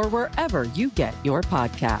Podcasts, or wherever you get your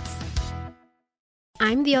podcasts.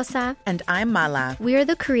 I'm Diosa. And I'm Mala. We are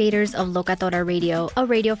the creators of Locatora Radio, a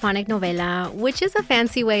radiophonic novela, which is a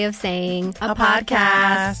fancy way of saying a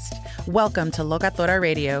podcast. Welcome to Locatora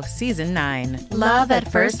Radio, Season 9. Love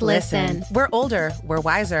at first listen. We're older, we're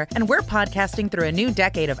wiser, and we're podcasting through a new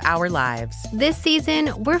decade of our lives. This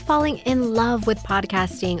season, we're falling in love with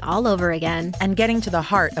podcasting all over again. And getting to the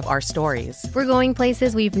heart of our stories. We're going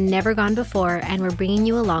places we've never gone before, and we're bringing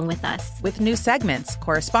you along with us. With new segments,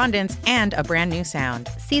 correspondence, and a brand new sound.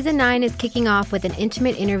 Season 9 is kicking off with an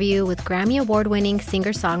intimate interview with Grammy Award-winning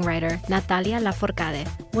singer-songwriter Natalia Lafourcade.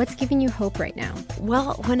 What's giving you hope right now?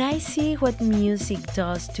 Well, when I see what music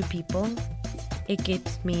does to people, it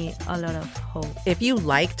gives me a lot of hope. If you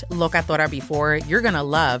liked Locatora before, you're going to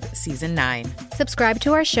love Season 9. Subscribe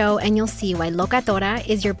to our show and you'll see why Locatora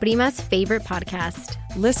is your prima's favorite podcast.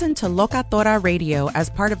 Listen to Locatora Radio as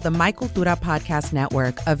part of the My Cultura Podcast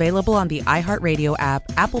Network, available on the iHeartRadio app,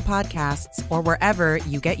 Apple Podcasts, or wherever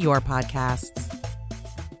you get your podcasts.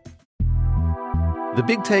 The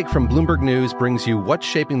Big Take from Bloomberg News brings you what's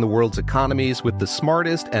shaping the world's economies with the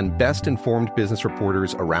smartest and best-informed business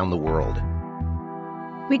reporters around the world.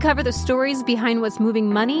 We cover the stories behind what's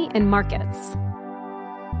moving money and markets,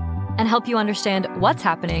 and help you understand what's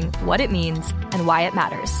happening, what it means, and why it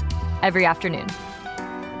matters every afternoon.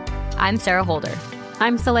 I'm Sarah Holder.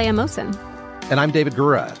 I'm Saleha Mohsen. And I'm David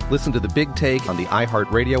Gura. Listen to The Big Take on the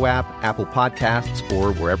iHeartRadio app, Apple Podcasts,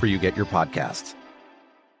 or wherever you get your podcasts.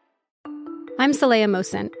 I'm Saleha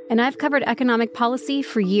Mohsen, and I've covered economic policy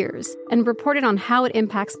for years and reported on how it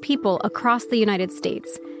impacts people across the United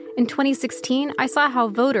States. In 2016, I saw how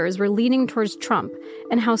voters were leaning towards Trump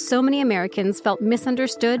and how so many Americans felt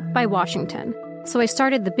misunderstood by Washington. So I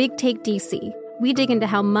started The Big Take DC. We dig into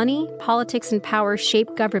how money, politics, and power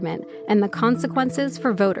shape government and the consequences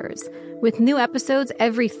for voters. With new episodes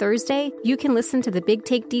every Thursday, you can listen to The Big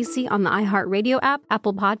Take DC on the iHeartRadio app,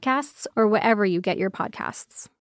 Apple Podcasts, or wherever you get your podcasts.